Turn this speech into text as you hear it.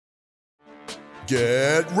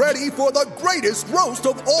Get ready for the greatest roast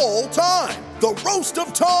of all time, the Roast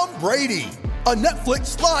of Tom Brady, a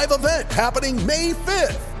Netflix live event happening May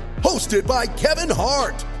 5th. Hosted by Kevin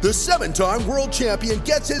Hart, the 7-time world champion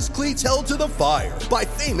gets his cleats held to the fire by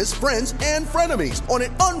famous friends and frenemies on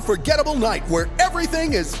an unforgettable night where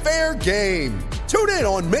everything is fair game. Tune in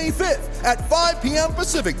on May 5th at 5 p.m.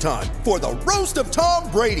 Pacific time for the Roast of Tom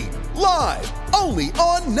Brady, live only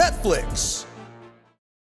on Netflix.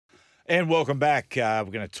 And welcome back. We're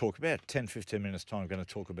going to talk about 10-15 minutes' time. We're going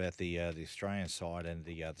to talk about the Australian side and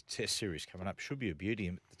the Test series coming up. Should be a beauty.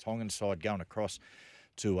 And the Tongan side going across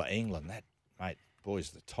to England. That, mate, boys,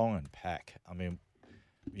 the Tongan pack. I mean,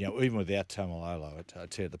 you know, even without Tamalolo, I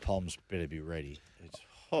tell you, the Poms better be ready.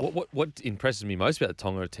 What impresses me most about the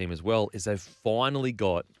Tonga team as well is they've finally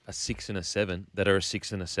got a 6 and a 7 that are a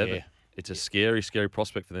 6 and a 7. Yeah. It's a scary, scary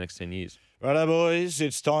prospect for the next 10 years. Righto, boys.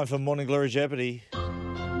 It's time for Morning Glory Jeopardy.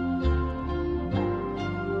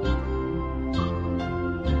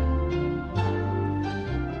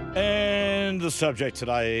 And the subject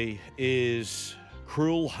today is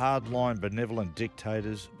cruel, hardline, benevolent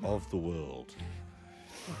dictators of the world.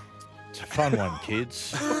 It's a fun one,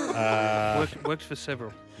 kids. Works for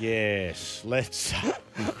several. Yes, let's...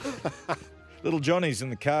 Little Johnny's in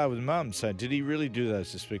the car with Mum saying, did he really do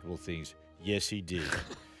those despicable things? Yes, he did.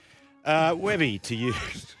 Webby, to you.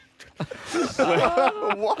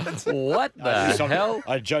 What the hell?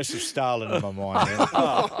 I had Joseph Stalin in my mind.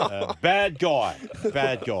 Bad guy.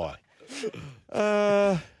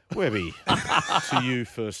 Webby, to you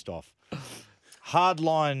first off.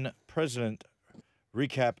 Hardline President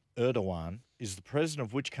Recep Erdogan is the president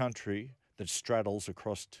of which country that straddles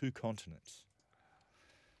across 2 continents?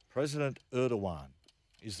 President Erdogan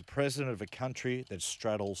is the president of a country that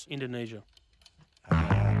straddles... Indonesia.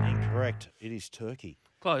 Incorrect. It is Turkey.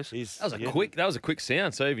 Close. That was a quick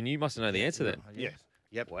sound, so even you must know the answer then. Yeah.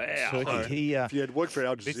 Yep. Wow. Turkey. If you had worked for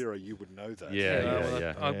Al Jazeera, you would know that.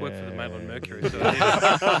 Yeah. I work for the Maitland Mercury.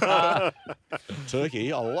 So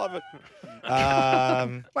Turkey. I love it.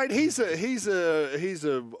 Mate, he's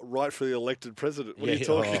a rightfully elected president. What are you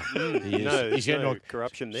talking? He's no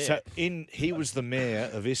corruption there. So he was the mayor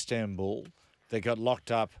of Istanbul. They got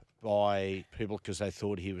locked up by people because they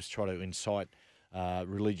thought he was trying to incite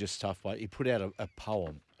religious stuff. But he put out a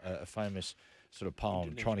poem, a famous sort of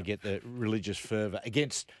poem, trying to get the religious fervour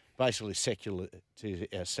against basically secularism. Didn't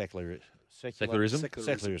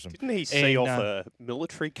he see off a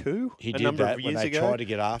military coup He a did number that of when years they ago? tried to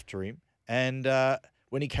get after him. And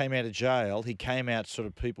when he came out of jail, he came out sort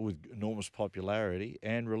of people with enormous popularity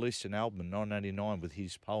and released an album in 1989 with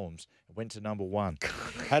his poems. It went to number 1.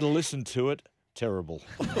 Had a listen to it. Terrible.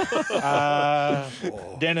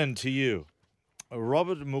 Denon, to you.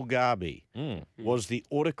 Robert Mugabe was the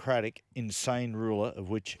autocratic, insane ruler of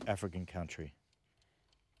which African country?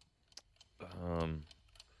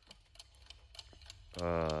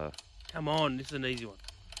 come on, this is an easy one.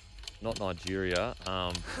 Not Nigeria.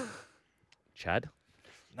 Chad?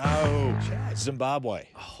 No, Zimbabwe,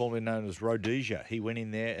 formerly known as Rhodesia. He went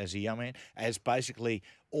in there as a young man, as basically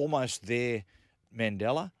almost their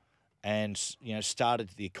Mandela, and started.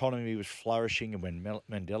 The economy was flourishing, and when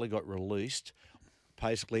Mandela got released,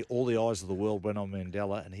 basically all the eyes of the world went on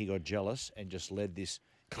Mandela, and he got jealous and just led this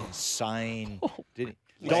insane. Died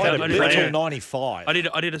until 95. I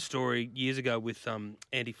did a story years ago with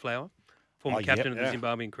Andy Flower, former captain of the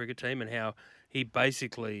Zimbabwean cricket team, and how he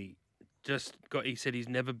basically he said he's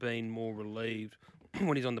never been more relieved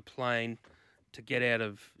when he's on the plane to get out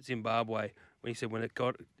of Zimbabwe. When he said when the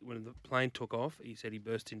plane took off, he said he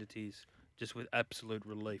burst into tears just with absolute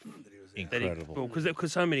relief. Incredible.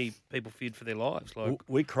 Because so many people feared for their lives. Like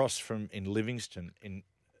We crossed in Livingston in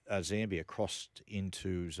Zambia, crossed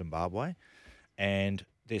into Zimbabwe, and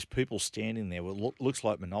there's people standing there with looks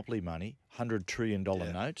like Monopoly money, $100 trillion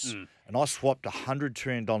notes, and I swapped $100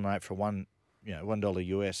 trillion note for $1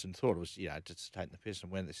 US and thought it was just taking the piss,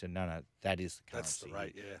 and when they said no, that is the currency. That's the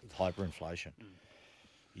rate, with hyperinflation.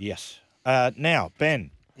 Yes. Now,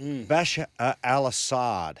 Ben, Bashar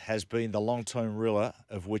al-Assad has been the long-term ruler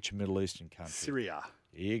of which Middle Eastern country? Syria.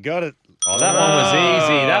 You got it. Oh, that one was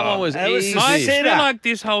easy. That one was easy. I feel like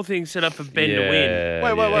this whole thing's set up for Ben to win.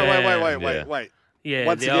 Wait. Yeah,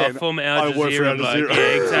 Once the again, former Al I work for Al Jazeera bloke. Jazeera.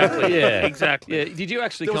 Yeah, exactly. Yeah. Exactly. Yeah. Did you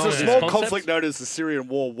actually There was come a up with small this concept? conflict known as the Syrian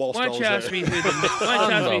War whilst Why I don't was you ask there. me who the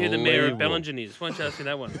mayor of Unbelievable. Bellingen is? Why don't you ask me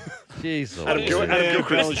that one? Jeez. Adam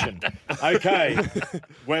Gilchrist. Okay,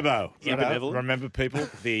 Webbo. benevolent. Remember, people,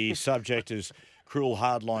 the subject is cruel,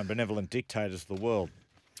 hardline, benevolent dictators of the world.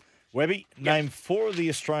 Webby, name 4 of the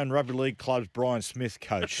Australian Rugby League clubs Brian Smith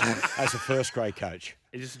coached as a first-grade coach.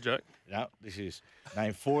 Is this a joke? No, this is.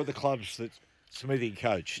 Name 4 of the clubs that Smithy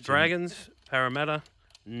coached. Dragons, Parramatta,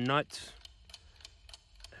 Knights.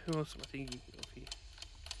 Who else am I thinking of here?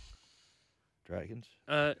 Dragons.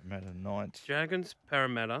 Matter Knights. Dragons,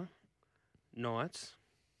 Parramatta, Knights.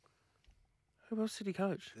 Who else did he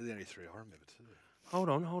coach? They're the only three I remember too. Hold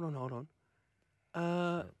on.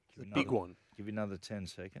 The big one. Give you another 10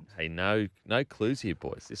 seconds. Hey, no clues here,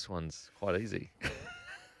 boys. This one's quite easy. Who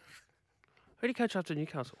did he coach after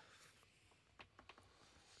Newcastle?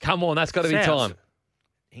 Come on, that's got to be South. time.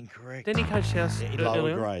 Incorrect. Didn't he coach South Lower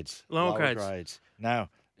earlier? grades. Lower grades. No,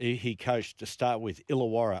 he coached to start with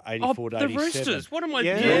Illawarra, 84 to the 87. Roosters. What am I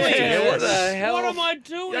Yeah. doing? Yeah, what the hell? What am I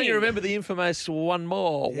doing? Don't you remember the infamous one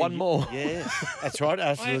more? Yeah, that's right.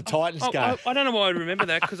 After the Titans game. I don't know why I remember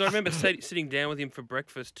that because I remember sitting down with him for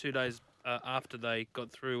breakfast 2 days after they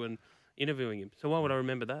got through and interviewing him. So why would I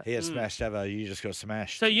remember that? He had smashed Avo. You just got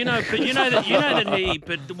smashed. So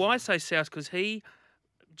but why I say South because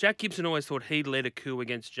Jack Gibson always thought he led a coup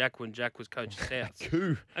against Jack when Jack was coaching South.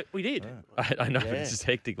 Coup. We did. I know, but it's just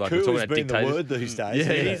hectic. Like Coup we're talking has about been the dictators. word these days.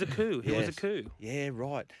 Yeah. He's a coup. He was a coup. Yeah,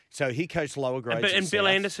 right. So he coached lower grades. And at Bill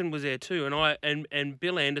South. Anderson was there too. And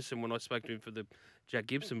Bill Anderson, when I spoke to him for the Jack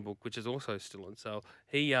Gibson book, which is also still on sale,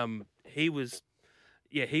 he was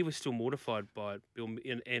still mortified by Bill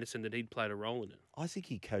Anderson that he'd played a role in it. I think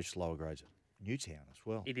he coached lower grades at Newtown as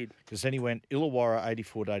well. He did. Because then he went Illawarra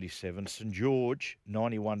 84 to 87, St George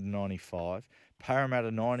 91 to 95,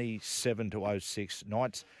 Parramatta 97 to 06,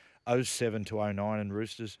 Knights 07 to 09, and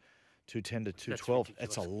Roosters 210 to 212.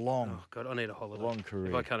 That's a long, Oh God, I need a holiday. long career.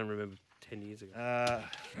 If I can't even remember 10 years ago.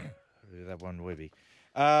 That one, Webby.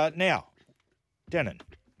 Now, Denon,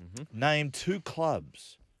 name 2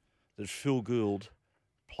 clubs that Phil Gould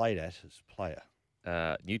played at as a player.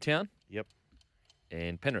 Newtown Yep.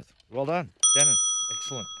 and Penrith. Well done, Denon.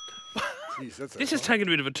 Excellent. Jeez, that's This has taken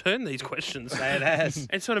a bit of a turn. These questions. It has.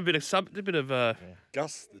 It's sort of a bit of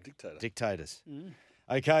Gus, the dictator. Dictators.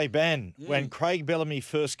 Okay, Ben. When Craig Bellamy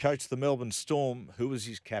first coached the Melbourne Storm, who was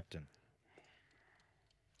his captain?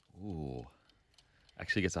 Ooh.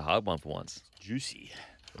 Actually gets a hard one for once. Juicy.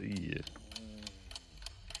 Yeah.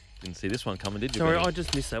 Didn't see this one coming, did you? Sorry, Benny? I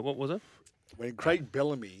just missed that. What was it? When Craig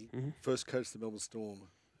Bellamy first coached the Melbourne Storm,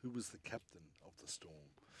 who was the captain of the Storm?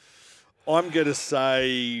 I'm going to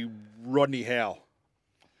say Rodney Howe.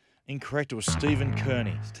 Incorrect. It was Stephen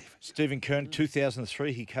Kearney. Stephen Kearney,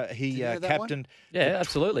 2003. He you know that captained. Yeah,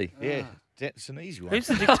 absolutely. Yeah, that's an easy one. Who's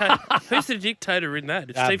the dictator? Who's the dictator in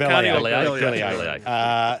that? It's Steve Bellier. Kearney.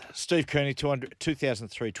 Bellier. Steve Kearney,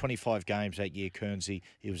 2003, 25 games that year. Kearnsey,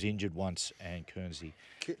 he was injured once, and Kearnsey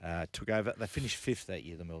took over. They finished 5th that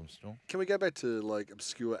year, the Melbourne Storm. Can we go back to like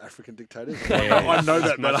obscure African dictators? Yeah. I know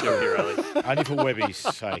that Much better. of your alley. Only for Webby's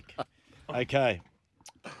sake. Okay.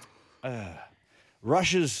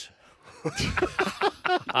 Russia's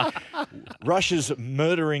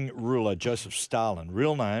murdering ruler Joseph Stalin,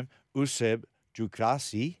 real name Useb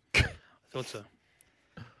Jukasi. Thought so.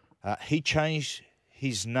 He changed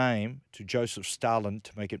his name to Joseph Stalin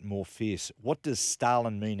to make it more fierce. What does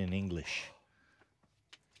Stalin mean in English?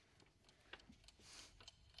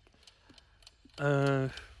 I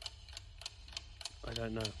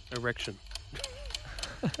don't know. Erection.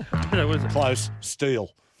 I don't know, what is it? Close. Steel.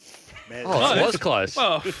 Man, Oh, it was close.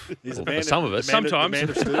 Well, he's a for man some of us. the man Sometimes. the man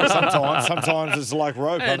of steel. Sometimes it's like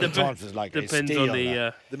rope. Other times it's like depends steel. on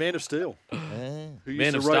the. The man of steel. Who Man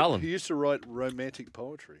used of to write, Stalin. Who used to write romantic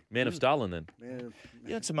poetry. Man of Stalin, then. Man, You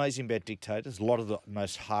know what's amazing about dictators? A lot of the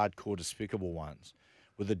most hardcore, despicable ones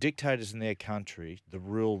were the dictators in their country that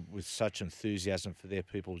ruled with such enthusiasm for their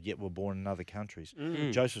people, yet were born in other countries.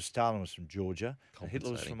 Joseph Stalin was from Georgia, and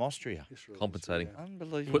Hitler was Compensating. from Austria. Compensating.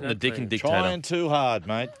 Unbelievable. Putting the dick in dictator. Trying too hard,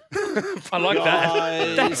 mate. I like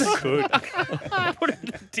that. Guys. Good. Putting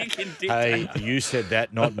the dick in dictator. Hey, you said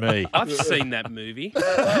that, not me. I've seen that movie.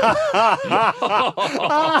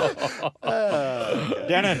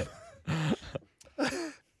 Dannon.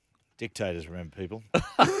 Dictators, remember, people.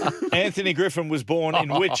 Anthony Griffin was born in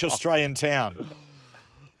which Australian town?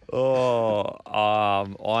 Oh,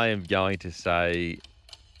 I am going to say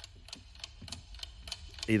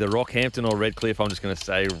either Rockhampton or Redcliffe. I'm just going to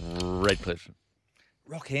say Redcliffe.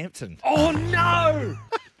 Rockhampton. Oh no!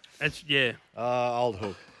 That's Old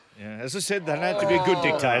Hook. Yeah, as I said, they don't have to be a good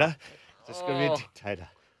dictator. Just got to be a dictator.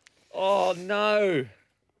 Oh, no.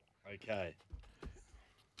 Okay.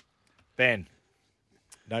 Ben,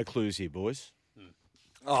 no clues here, boys.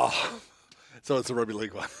 so it's a rugby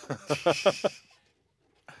league one.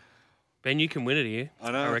 Ben, you can win it here.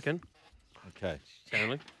 I know. I reckon. Okay.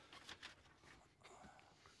 Stanley.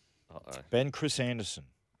 Ben Chris Anderson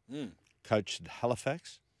coached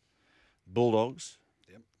Halifax, Bulldogs,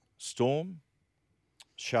 Yep. Storm,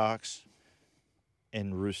 Sharks,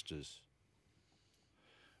 and Roosters.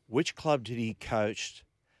 Which club did he coach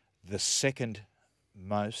the second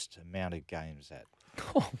most amount of games at?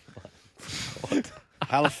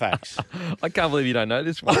 Halifax. I can't believe you don't know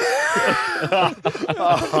this one.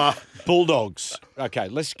 Bulldogs. Okay,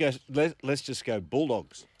 let's go. Let's just go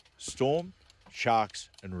Bulldogs, Storm, Sharks,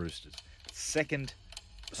 and Roosters. Second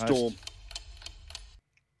Storm.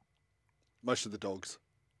 Most of the Dogs.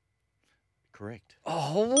 Correct.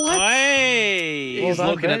 Oh, what? Hey! He's Well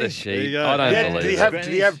done, looking at the Benny. There you sheet. go. I don't Yeah, believe did he it. have?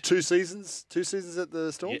 Did he have 2 seasons? 2 seasons at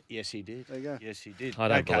the Storm? Yes, he did. There you go. Yes, he did. I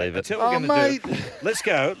don't believe it. That's what we're Oh, going to do. mate. Let's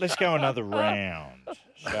go. Let's go another round,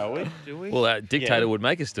 shall we? Do we? Well, that dictator Yeah. would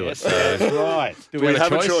make us do Yes, it. So. that's right. Do we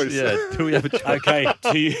have a choice? Yeah. Do we have a choice? Okay,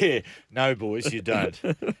 to you. No, boys, you don't.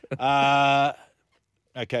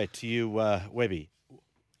 Okay, to you, Webby.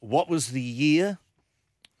 What was the year,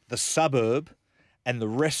 the suburb, and the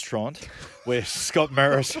restaurant where Scott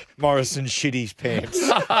Morrison shit his pants?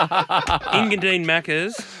 Engadine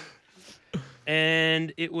Macca's,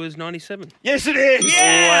 and it was 97. Yes, it is.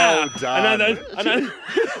 Well done. I know those. I know.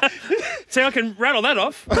 See, I can rattle that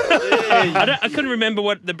off. I couldn't remember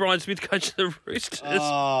what the Brian Smith coached the Roosters.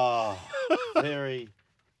 Oh, very,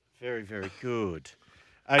 very, very good.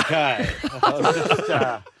 Okay. I'm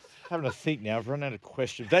just having a think now. I've run out of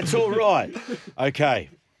questions. That's all right. Okay.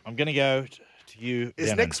 I'm going to go to you. Is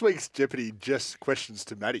Denon. next week's Jeopardy just questions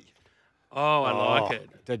to Maddie? Oh, I like it.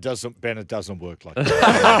 That doesn't, Ben, it doesn't work like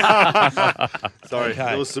that. Sorry, Okay.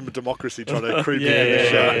 there was some democracy trying to creep in Yeah, the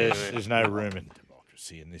show. there's no room in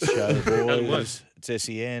democracy in this show, boys. It's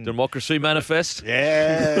SEN. Democracy manifest.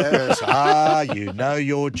 Yes. You know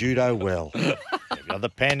your judo well. You're the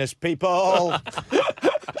penis people.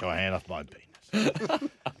 Get your hand off my penis.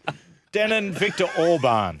 Denon Victor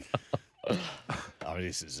Orban. Oh,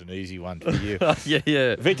 this is an easy one for you.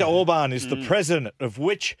 Yeah. Viktor Orban is the president of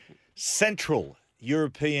which Central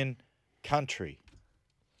European country?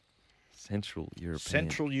 Central European.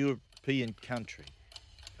 Central European country.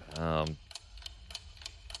 Oh,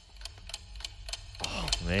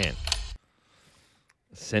 man.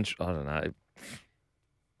 Central. I don't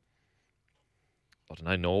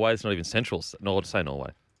know. Norway. It's not even central. No, I'd say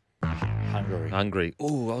Norway. Hungary. Hungary.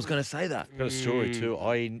 Oh, I was going to say that. Got a story too.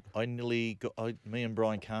 I nearly got me and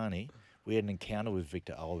Brian Carney. We had an encounter with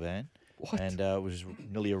Viktor Orban. What? And was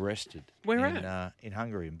nearly arrested. Where at? In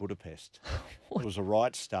Hungary, in Budapest. It was a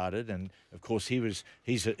riot started, and of course he's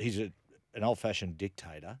an old-fashioned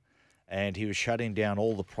dictator, and he was shutting down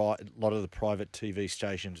all the lot of the private TV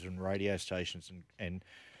stations and radio stations and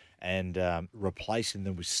replacing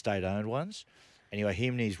them with state-owned ones. Anyway,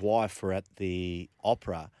 him and his wife were at the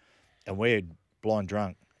opera, and we had blind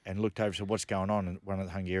drunk and looked over and said, "What's going on?" And one of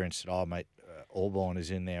the Hungarians said, "Oh, mate, Orban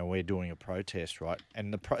is in there, and we're doing a protest, right?"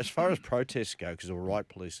 And as far as protests go, because there were riot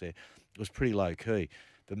police there, it was pretty low-key.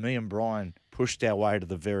 But me and Brian pushed our way to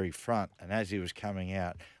the very front, and as he was coming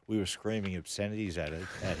out, we were screaming obscenities at him,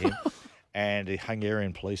 and a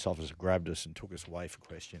Hungarian police officer grabbed us and took us away for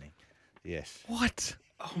questioning. Yes. What?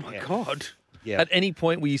 Oh, my God. Yeah. At any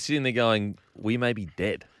point were you sitting there going, we may be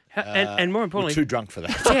dead? And more We're importantly, too drunk for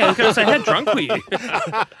that. yeah, I was going to say, how drunk were you?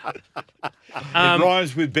 It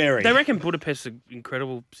rhymes with Berry. They reckon Budapest's an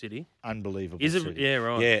incredible city. Unbelievable. Is it? city. Yeah,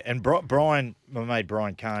 right. Yeah, and Brian, my mate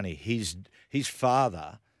Brian Carney, his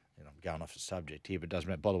father, and I'm going off the subject here, but it doesn't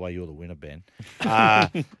matter. By the way, you're the winner, Ben.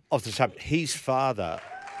 Off the subject, his father,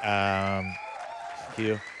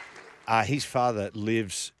 his father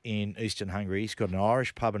lives in Eastern Hungary. He's got an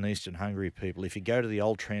Irish pub in Eastern Hungary, people. If you go to the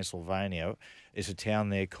old Transylvania, there's a town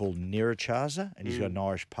there called Nyíregyháza, and he's got an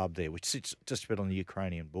Irish pub there, which sits just about on the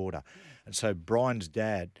Ukrainian border. And so Brian's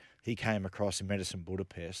dad, he came across and met us in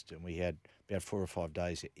Budapest, and we had about 4 or 5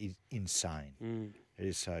 days. It's insane. It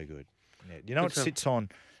is so good. Yeah. You know, it sits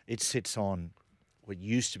on what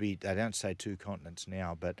used to be, they don't say 2 continents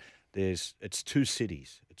now, but it's 2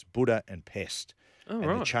 cities. It's Buda and Pest. Oh, and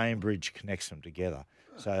right. the chain bridge connects them together.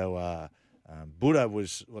 So Buda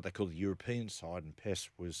was what they call the European side, and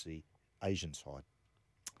Pest was the Asian side.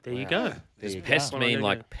 There you go. There you Pest go. mean go.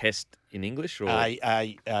 like pest in English? Or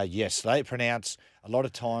Yes, they pronounce a lot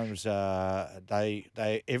of times. You're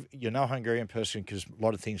no Hungarian person because a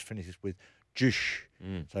lot of things finish with jush.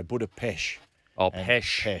 So Budapest. Oh, and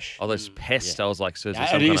pesh. Pesh. Oh, there's pest. I was like, so is there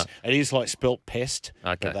No, some it kind is. It is like spelt pest,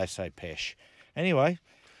 Okay. but they say pesh. Anyway,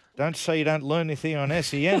 don't say you don't learn anything on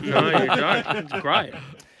SEN. No, you don't. It's great.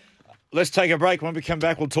 Let's take a break. When we come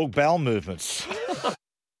back, we'll talk bowel movements.